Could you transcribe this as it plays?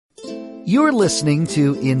You're listening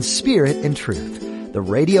to In Spirit and Truth, the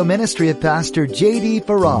radio ministry of Pastor J.D.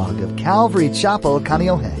 Farag of Calvary Chapel,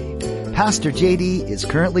 Kaneohe. Pastor J.D. is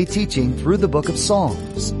currently teaching through the book of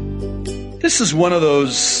Psalms. This is one of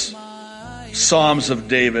those Psalms of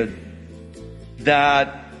David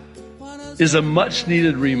that is a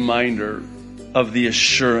much-needed reminder of the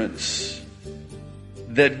assurance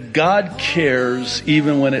that God cares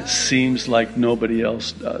even when it seems like nobody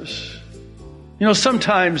else does. You know,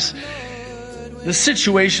 sometimes the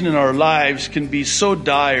situation in our lives can be so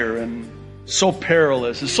dire and so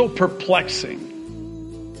perilous and so perplexing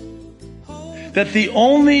that the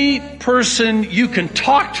only person you can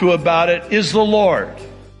talk to about it is the Lord.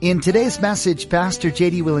 In today's message, Pastor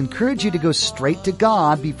J.D. will encourage you to go straight to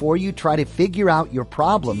God before you try to figure out your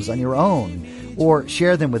problems on your own or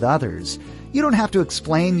share them with others. You don't have to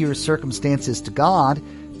explain your circumstances to God.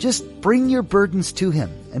 Just bring your burdens to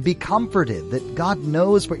Him and be comforted that God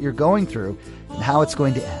knows what you're going through and how it's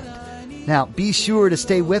going to end. Now, be sure to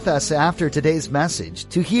stay with us after today's message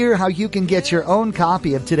to hear how you can get your own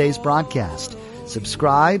copy of today's broadcast.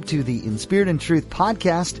 Subscribe to the In Spirit and Truth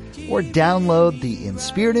podcast or download the In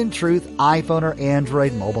Spirit and Truth iPhone or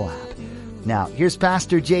Android mobile app. Now, here's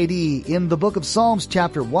Pastor J.D. in the book of Psalms,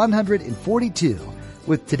 chapter 142,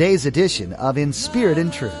 with today's edition of In Spirit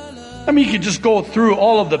and Truth. I mean, you could just go through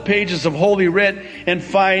all of the pages of Holy Writ and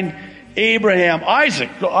find Abraham, Isaac,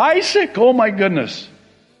 oh my goodness.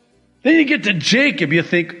 Then you get to Jacob, you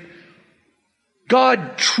think,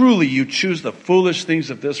 God, truly you choose the foolish things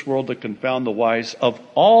of this world to confound the wise. Of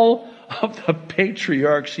all of the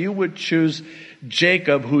patriarchs, you would choose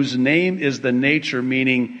Jacob, whose name is the nature,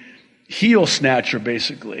 meaning heel snatcher,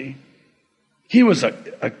 basically. He was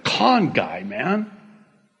a con guy, man.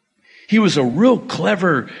 He was a real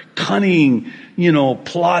clever, cunning,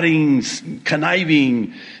 plotting,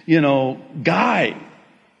 conniving, guy.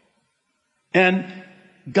 And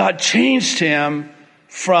God changed him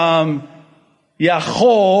from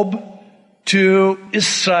Jacob to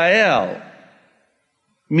Israel,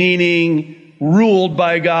 meaning ruled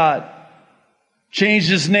by God. Changed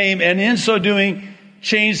his name, and in so doing,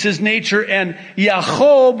 changed his nature, and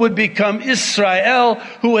Jacob would become Israel,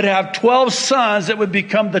 who would have 12 sons that would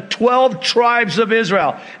become the 12 tribes of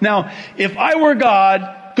Israel. Now, if I were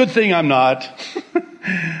God, good thing I'm not,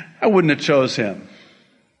 I wouldn't have chose him.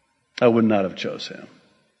 I would not have chose him.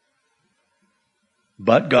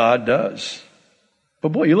 But God does.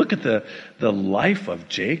 But boy, you look at the life of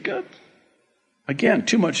Jacob. Again,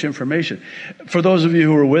 too much information. For those of you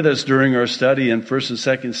who were with us during our study in 1st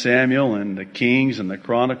and 2nd Samuel and the Kings and the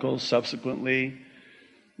Chronicles subsequently,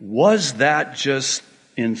 was that just,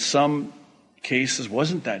 in some cases,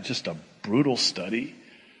 wasn't that just a brutal study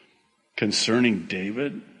concerning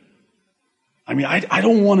David? I mean, I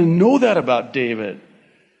don't want to know that about David.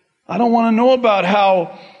 I don't want to know about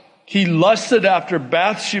how he lusted after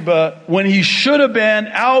Bathsheba when he should have been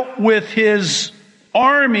out with his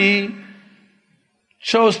army,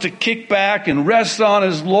 chose to kick back and rest on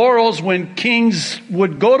his laurels when kings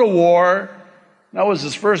would go to war. That was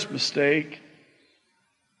his first mistake.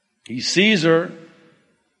 He sees her,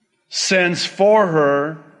 sends for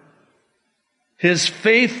her. His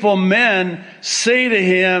faithful men say to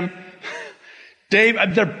him,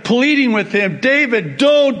 David, they're pleading with him, David,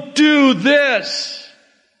 don't do this.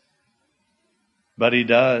 But he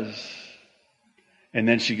does. And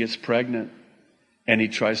then she gets pregnant, and he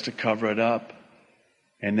tries to cover it up.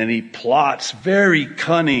 And then he plots, very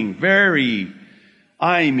cunning,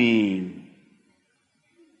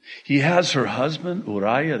 he has her husband,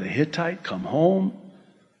 Uriah the Hittite, come home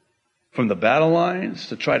from the battle lines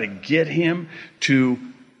to try to get him to,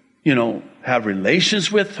 have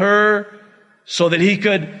relations with her so that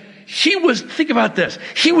think about this,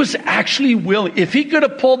 he was actually willing. If he could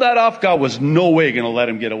have pulled that off, God was no way going to let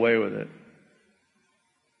him get away with it.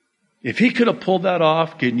 If he could have pulled that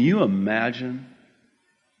off, can you imagine?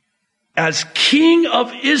 As king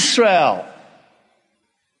of Israel,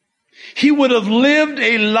 he would have lived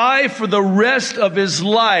a life for the rest of his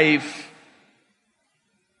life,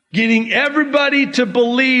 getting everybody to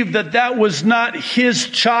believe that was not his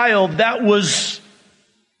child, that was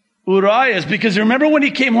Uriah's. Because remember when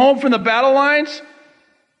he came home from the battle lines?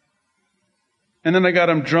 And then I got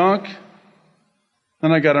him drunk.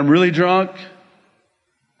 Then I got him really drunk.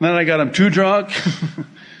 Then I got him too drunk.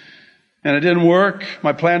 And it didn't work.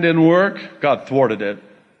 My plan didn't work. God thwarted it.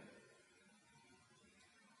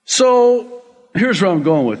 So, here's where I'm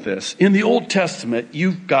going with this. In the Old Testament,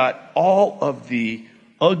 you've got all of the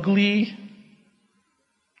ugly,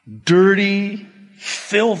 dirty,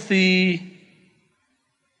 filthy,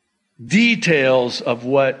 details of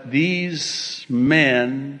what these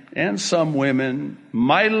men and some women,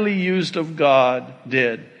 mightily used of God,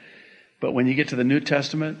 did. But when you get to the New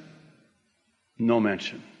Testament, no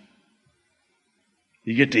mention.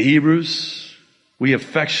 You get to Hebrews, we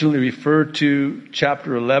affectionately refer to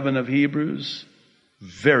chapter 11 of Hebrews.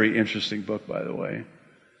 Very interesting book, by the way.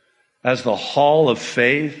 As the hall of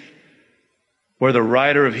faith, where the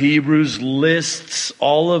writer of Hebrews lists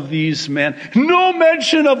all of these men. No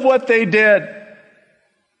mention of what they did.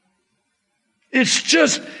 It's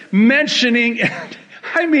just mentioning,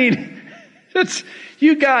 I mean,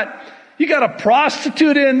 you got a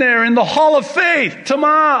prostitute in there in the hall of faith,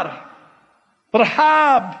 Tamar,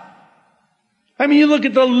 Rahab. I mean, you look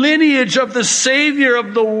at the lineage of the Savior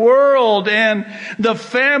of the world and the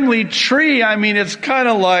family tree. I mean, it's kind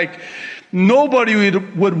of like nobody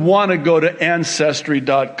would want to go to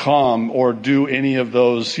Ancestry.com or do any of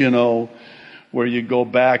those, where you go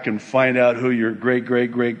back and find out who your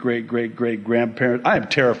great-great-great-great-great-great-grandparents. I am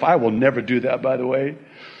terrified. I will never do that, by the way.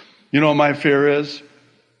 You know what my fear is?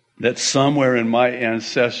 That somewhere in my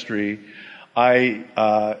ancestry, I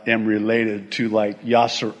am related to like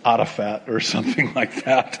Yasser Arafat or something like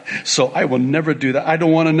that. So I will never do that. I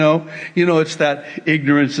don't want to know. It's that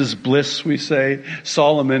ignorance is bliss, we say.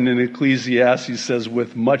 Solomon in Ecclesiastes says,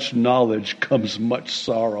 with much knowledge comes much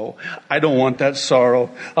sorrow. I don't want that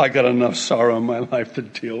sorrow. I got enough sorrow in my life to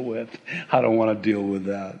deal with. I don't want to deal with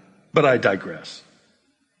that. But I digress.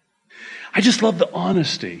 I just love the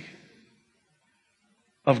honesty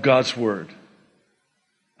of God's Word.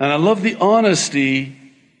 And I love the honesty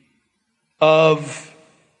and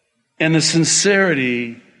the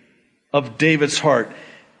sincerity of David's heart.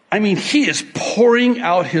 I mean, he is pouring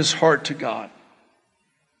out his heart to God.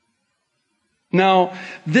 Now,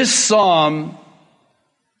 this psalm,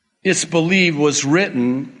 it's believed, was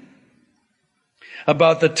written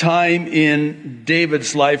about the time in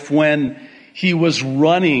David's life when he was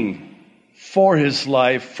running for his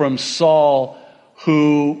life from Saul,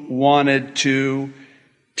 who wanted to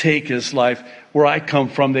take his life. Where I come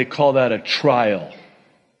from, they call that a trial.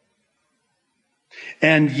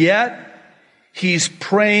 And yet, he's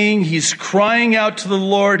praying, he's crying out to the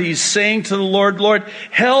Lord, he's saying to the Lord, Lord,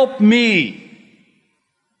 help me.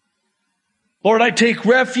 Lord, I take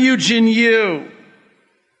refuge in you.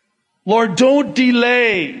 Lord, don't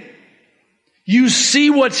delay. You see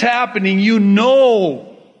what's happening. You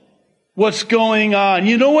know what's going on.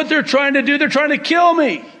 You know what they're trying to do? They're trying to kill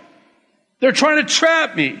me. They're trying to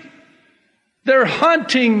trap me. They're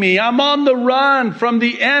hunting me. I'm on the run from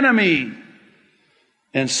the enemy.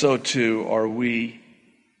 And so too are we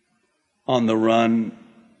on the run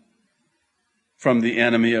from the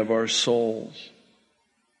enemy of our souls.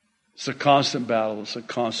 It's a constant battle. It's a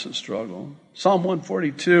constant struggle. Psalm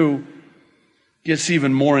 142 gets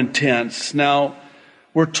even more intense. Now,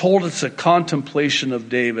 we're told it's a contemplation of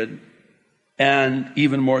David, and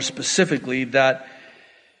even more specifically that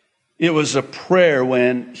it was a prayer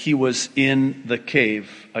when he was in the cave,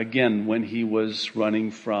 again, when he was running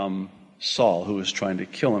from Saul, who was trying to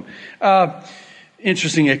kill him.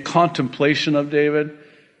 Interesting, a contemplation of David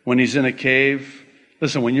when he's in a cave.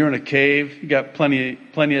 Listen, when you're in a cave, you got plenty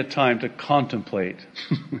of time to contemplate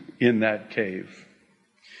in that cave.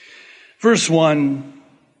 Verse 1,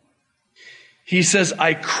 he says,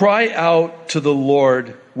 I cry out to the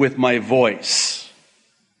Lord with my voice.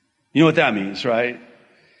 You know what that means, right?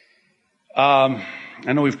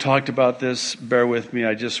 I know we've talked about this. Bear with me.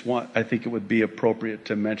 I think it would be appropriate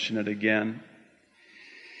to mention it again.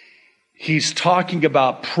 He's talking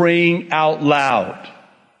about praying out loud.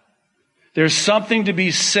 There's something to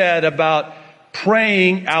be said about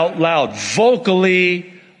praying out loud,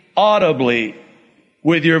 vocally, audibly,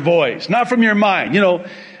 with your voice, not from your mind.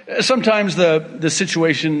 Sometimes the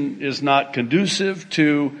situation is not conducive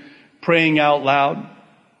to praying out loud.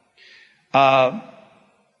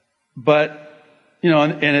 But,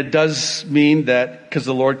 and it does mean that, because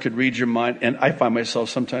the Lord could read your mind, and I find myself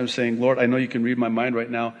sometimes saying, Lord, I know you can read my mind right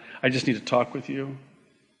now. I just need to talk with you.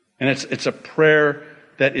 And it's a prayer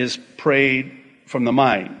that is prayed from the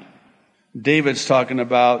mind. David's talking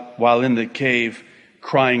about, while in the cave,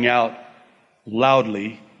 crying out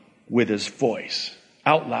loudly with his voice,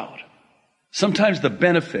 out loud. Sometimes the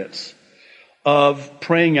benefits of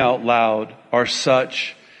praying out loud are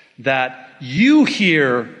such that you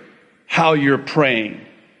hear how you're praying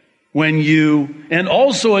and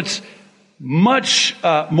also it's much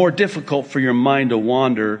more difficult for your mind to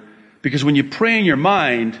wander, because when you pray in your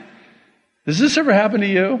mind, does this ever happen to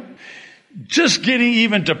you? Just getting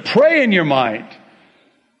even to pray in your mind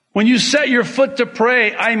When you set your foot to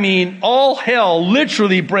pray, I mean, all hell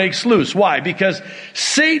literally breaks loose. Why? Because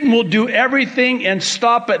Satan will do everything and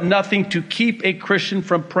stop at nothing to keep a Christian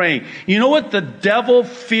from praying. You know what the devil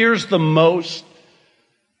fears the most?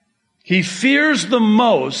 He fears the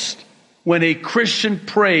most when a Christian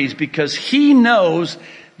prays, because he knows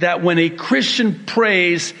that when a Christian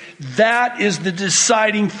prays, that is the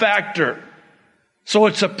deciding factor. So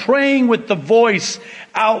it's a praying with the voice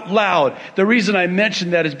out loud. The reason I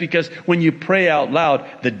mention that is because when you pray out loud,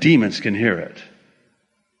 the demons can hear it.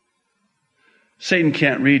 Satan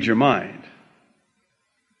can't read your mind.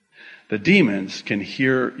 The demons can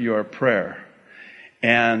hear your prayer.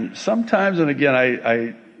 And sometimes, and again,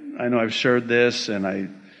 I know I've shared this, and I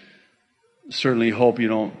certainly hope you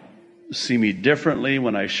don't see me differently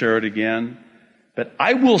when I share it again. But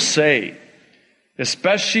I will say,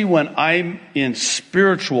 especially when I'm in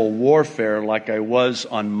spiritual warfare like I was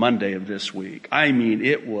on Monday of this week. I mean,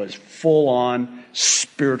 it was full-on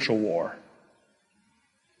spiritual war.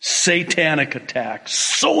 Satanic attack.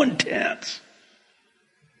 So intense.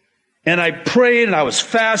 And I prayed and I was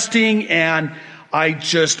fasting, and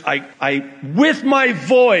I with my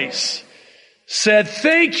voice said,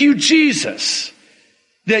 "Thank you, Jesus,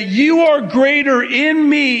 that you are greater in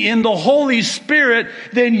me, in the Holy Spirit,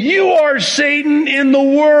 than you are, Satan, in the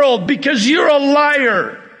world, because you're a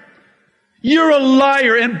liar. You're a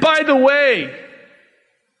liar. And by the way,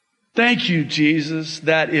 thank you, Jesus,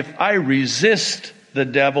 that if I resist the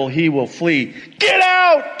devil, he will flee. Get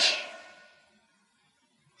out!"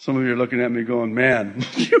 Some of you are looking at me going, "Man,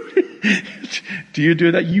 do you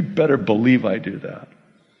do that?" You better believe I do that.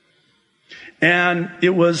 And it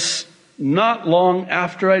was not long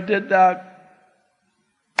after I did that,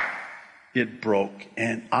 it broke.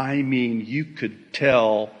 And I mean, you could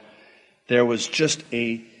tell there was just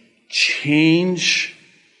a change.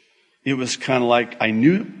 It was kind of like I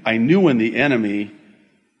knew when the enemy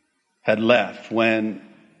had left, when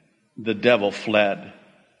the devil fled,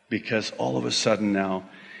 because all of a sudden now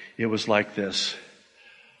it was like this.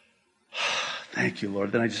 Thank you,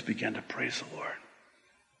 Lord. Then I just began to praise the Lord.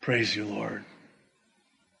 Praise you, Lord.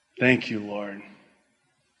 Thank you, Lord.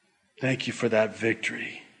 Thank you for that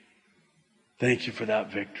victory. Thank you for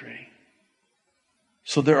that victory.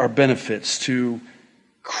 So there are benefits to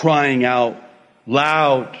crying out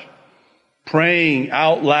loud, praying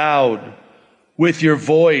out loud with your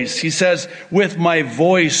voice. He says, "With my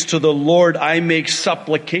voice to the Lord I make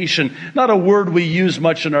supplication." Not a word we use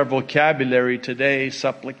much in our vocabulary today.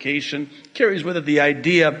 Supplication carries with it the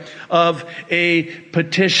idea of a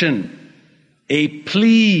petition, a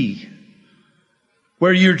plea,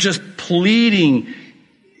 where you're just pleading,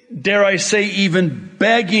 dare I say even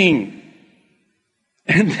begging.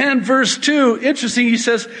 And then verse 2, interesting, he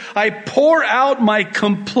says, "I pour out my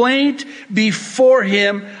complaint before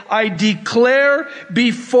him. I declare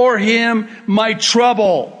before him my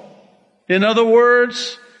trouble." In other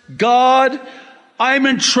words, God, I'm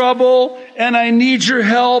in trouble and I need your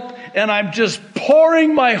help, and I'm just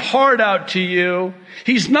pouring my heart out to you.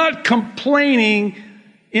 He's not complaining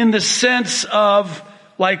in the sense of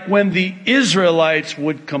like when the Israelites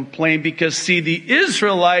would complain, because see, the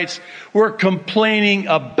Israelites were complaining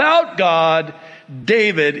about God.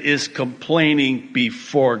 David is complaining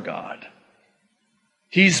before God.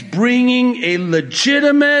 He's bringing a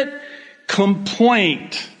legitimate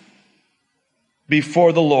complaint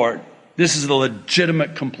before the Lord. This is a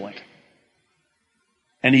legitimate complaint.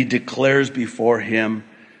 And he declares before him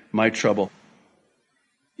my trouble.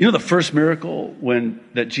 You know, the first miracle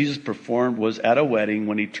that Jesus performed was at a wedding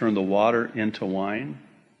when he turned the water into wine.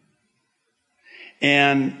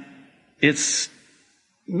 And it's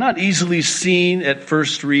not easily seen at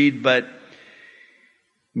first read, but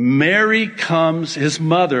Mary comes, his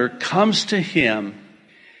mother comes to him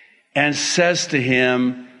and says to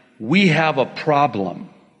him, "We have a problem."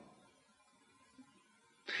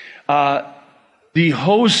 The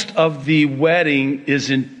host of the wedding is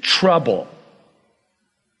in trouble.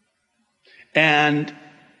 And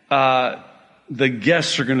the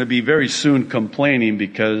guests are going to be very soon complaining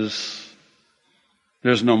because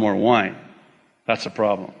there's no more wine. That's a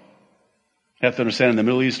problem. You have to understand, in the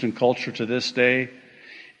Middle Eastern culture to this day,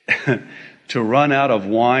 to run out of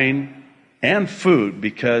wine and food,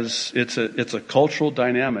 because it's a cultural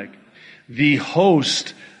dynamic, the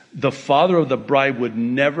host, the father of the bride, would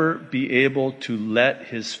never be able to let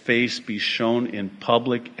his face be shown in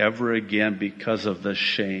public ever again because of the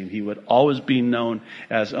shame. He would always be known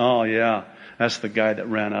as, "Oh yeah, that's the guy that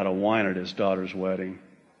ran out of wine at his daughter's wedding."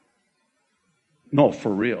 No, for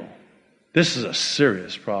real. This is a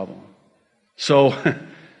serious problem. So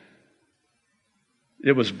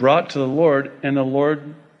it was brought to the Lord, and the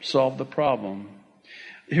Lord solve the problem.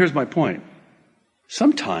 Here's my point.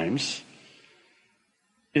 Sometimes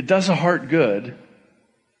it does a heart good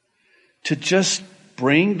to just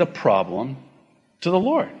bring the problem to the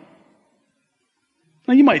Lord.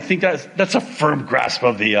 Now you might think that's a firm grasp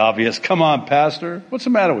of the obvious. Come on, Pastor. What's the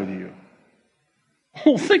matter with you?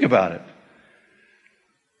 Well, think about it.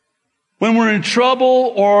 When we're in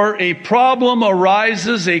trouble or a problem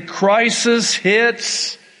arises, a crisis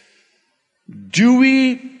hits, do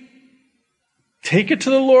we take it to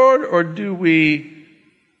the Lord, or do we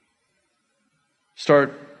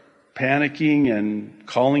start panicking and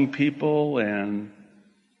calling people and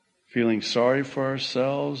feeling sorry for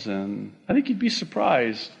ourselves? And I think you'd be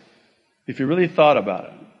surprised if you really thought about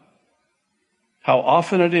it, how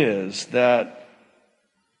often it is that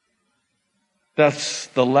that's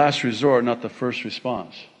the last resort, not the first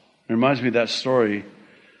response. It reminds me of that story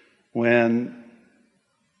when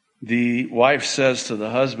the wife says to the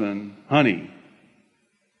husband, honey,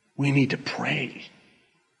 we need to pray.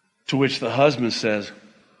 To which the husband says,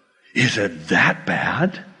 is it that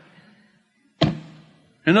bad?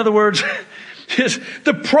 In other words,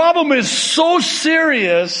 the problem is so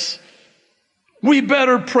serious, we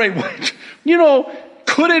better pray.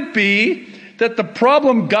 Could it be that the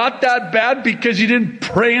problem got that bad because you didn't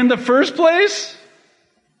pray in the first place?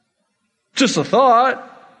 Just a thought.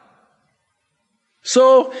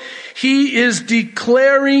 So he is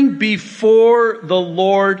declaring before the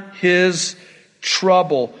Lord his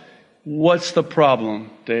trouble. What's the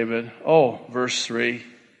problem, David? Oh, verse 3.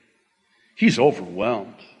 He's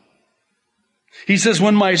overwhelmed. He says,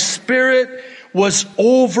 when my spirit was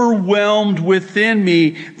overwhelmed within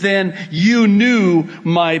me, then you knew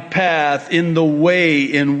my path in the way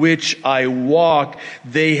in which I walk.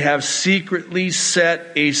 They have secretly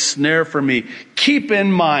set a snare for me. Keep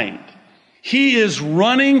in mind, he is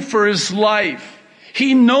running for his life.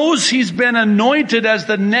 He knows he's been anointed as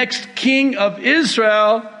the next king of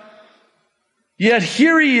Israel. Yet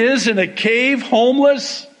here he is in a cave,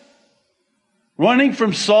 homeless, running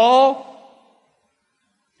from Saul.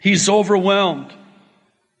 He's overwhelmed.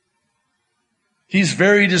 He's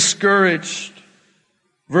very discouraged.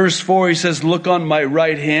 Verse 4, he says, look on my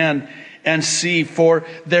right hand and see, for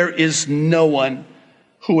there is no one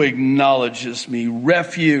who acknowledges me.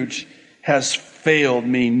 Refuge has failed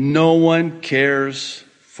me. No one cares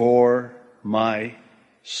for my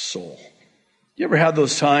soul. You ever had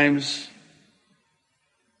those times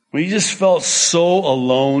when you just felt so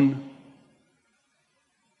alone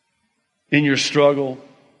in your struggle,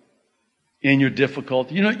 in your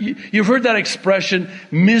difficulty? You've heard that expression,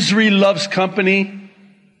 misery loves company.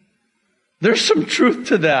 There's some truth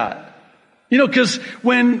to that. Because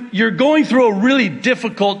when you're going through a really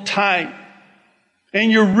difficult time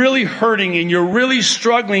and you're really hurting and you're really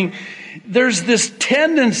struggling, there's this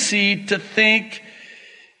tendency to think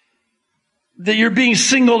that you're being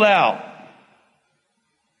singled out.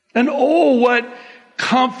 And oh, what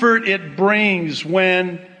comfort it brings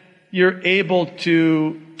when you're able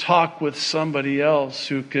to talk with somebody else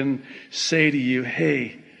who can say to you,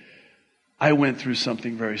 hey, I went through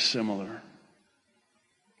something very similar.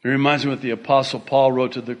 It reminds me what the Apostle Paul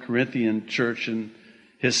wrote to the Corinthian church in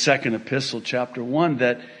his second epistle, chapter 1,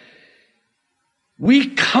 that we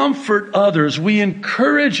comfort others, we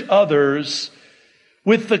encourage others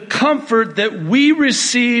with the comfort that we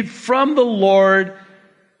received from the Lord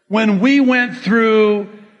when we went through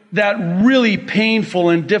that really painful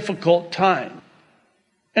and difficult time.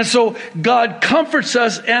 And so God comforts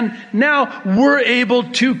us, and now we're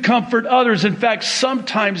able to comfort others. In fact,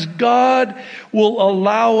 sometimes God will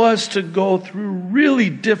allow us to go through really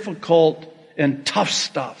difficult and tough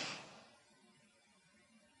stuff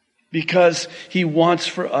because he wants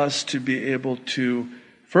for us to be able to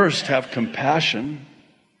first have compassion.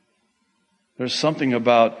 There's something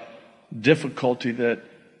about difficulty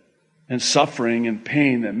and suffering and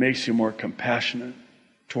pain that makes you more compassionate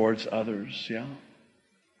towards others, yeah?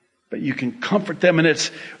 But you can comfort them, and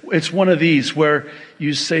it's one of these where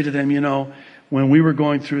you say to them, when we were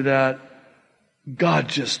going through that, God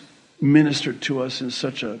just ministered to us in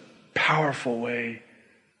such a powerful way.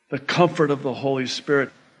 The comfort of the Holy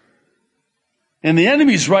Spirit. And the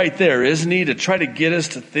enemy's right there, isn't he? To try to get us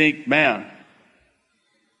to think, man,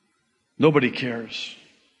 nobody cares.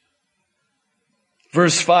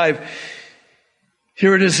 Verse 5,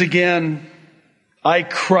 here it is again. I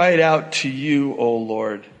cried out to you, O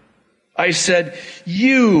Lord. I said,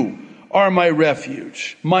 you are my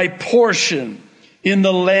refuge, my portion in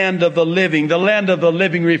the land of the living. The land of the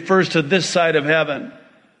living refers to this side of heaven.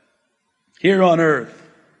 Here on earth,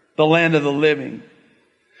 the land of the living.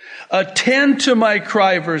 Attend to my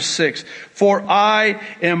cry, verse 6, for I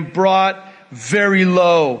am brought very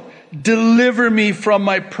low. Deliver me from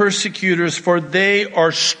my persecutors, for they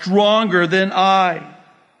are stronger than I.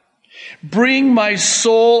 Bring my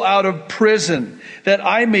soul out of prison, that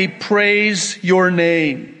I may praise your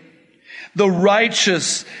name. The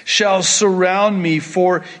righteous shall surround me,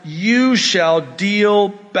 for you shall deal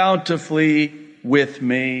bountifully with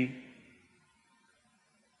me.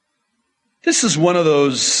 This is one of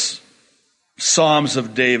those Psalms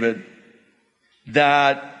of David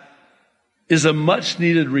that is a much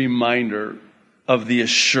needed reminder of the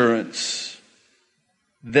assurance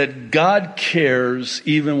that God cares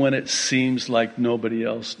even when it seems like nobody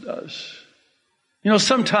else does. You know,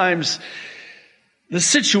 sometimes the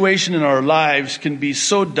situation in our lives can be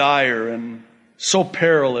so dire and so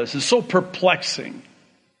perilous and so perplexing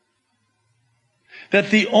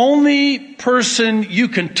that the only person you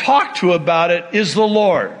can talk to about it is the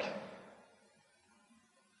Lord.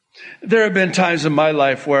 There have been times in my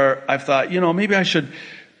life where I've thought, maybe I should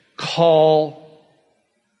call,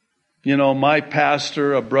 my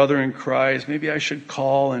pastor, a brother in Christ. Maybe I should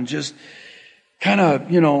call and just kind of,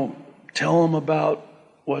 tell him about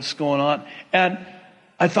what's going on. And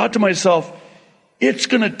I thought to myself, it's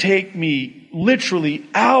going to take me literally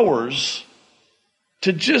hours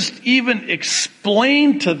to just even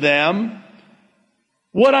explain to them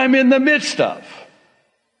what I'm in the midst of.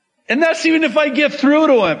 And that's even if I get through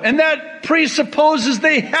to them. And that presupposes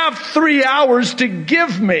they have 3 hours to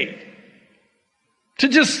give me to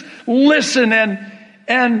just listen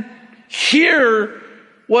and hear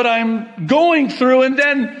what I'm going through, and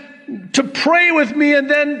then to pray with me, and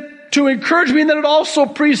then to encourage me. And then it also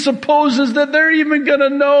presupposes that they're even going to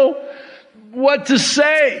know what to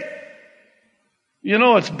say.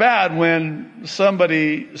 It's bad when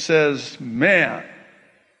somebody says, man,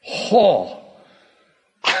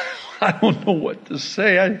 I don't know what to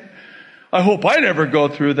say. I hope I never go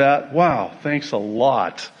through that. Wow, thanks a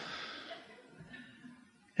lot.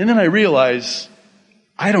 And then I realize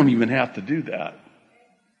I don't even have to do that.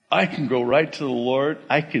 I can go right to the Lord.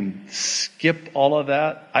 I can skip all of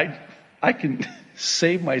that. I can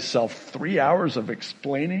save myself 3 hours of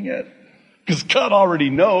explaining it, because God already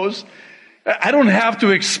knows. I don't have to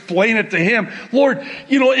explain it to Him. Lord,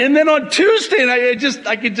 and then on Tuesday,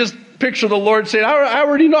 I could just picture the Lord saying, I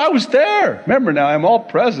already know, I was there. Remember now, I'm all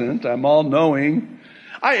present. I'm all knowing.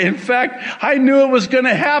 In fact, I knew it was going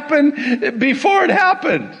to happen before it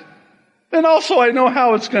happened. And also I know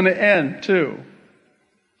how it's going to end too.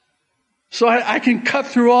 So I can cut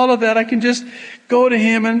through all of that. I can just go to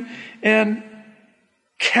Him and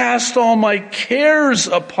cast all my cares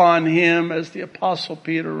upon Him, as the Apostle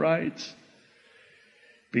Peter writes,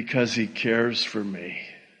 because He cares for me.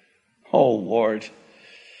 Oh Lord,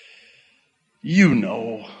 You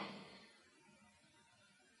know.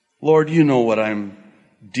 Lord, You know what I'm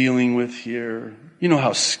dealing with here. You know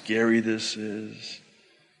how scary this is.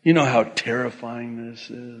 You know how terrifying this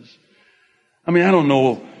is. I mean, I don't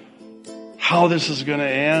know how this is going to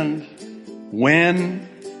end, when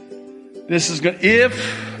this is going, if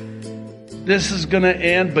this is going to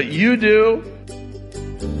end, but You do.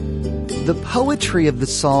 The poetry of the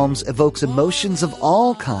Psalms evokes emotions of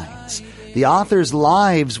all kinds. The authors'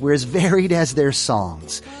 lives were as varied as their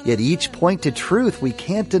songs, yet each point to truth we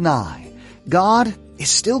can't deny. God is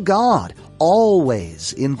still God,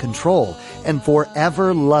 always in control and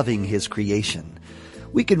forever loving His creation.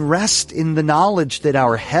 We can rest in the knowledge that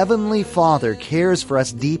our Heavenly Father cares for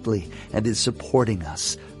us deeply and is supporting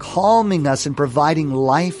us, calming us, and providing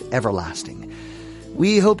life everlasting.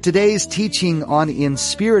 We hope today's teaching on In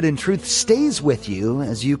Spirit and Truth stays with you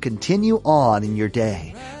as you continue on in your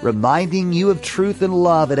day, reminding you of truth and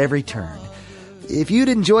love at every turn. If you'd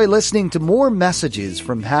enjoy listening to more messages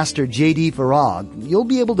from Pastor J.D. Farag, you'll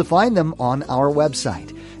be able to find them on our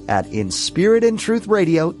website at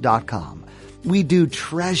inspiritandtruthradio.com. We do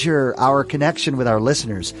treasure our connection with our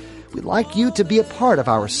listeners. We'd like you to be a part of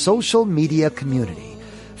our social media community.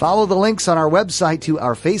 Follow the links on our website to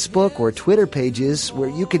our Facebook or Twitter pages, where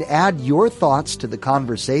you can add your thoughts to the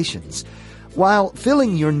conversations while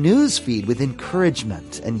filling your news feed with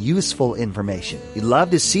encouragement and useful information. We'd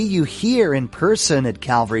love to see you here in person at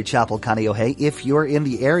Calvary Chapel, Kaneohe, if you're in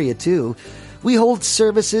the area too. We hold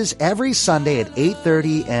services every Sunday at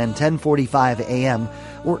 8:30 and 10:45 a.m.,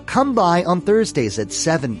 or come by on Thursdays at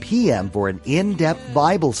 7 p.m. for an in-depth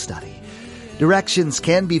Bible study. Directions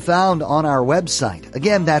can be found on our website.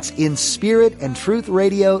 Again, that's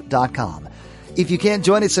inspiritandtruthradio.com. If you can't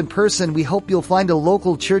join us in person, we hope you'll find a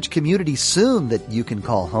local church community soon that you can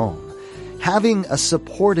call home. Having a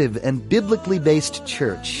supportive and biblically based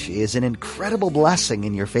church is an incredible blessing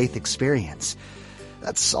in your faith experience.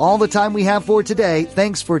 That's all the time we have for today.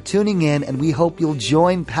 Thanks for tuning in, and we hope you'll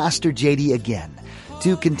join Pastor JD again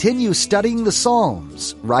to continue studying the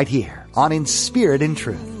Psalms right here on In Spirit and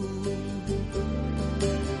Truth.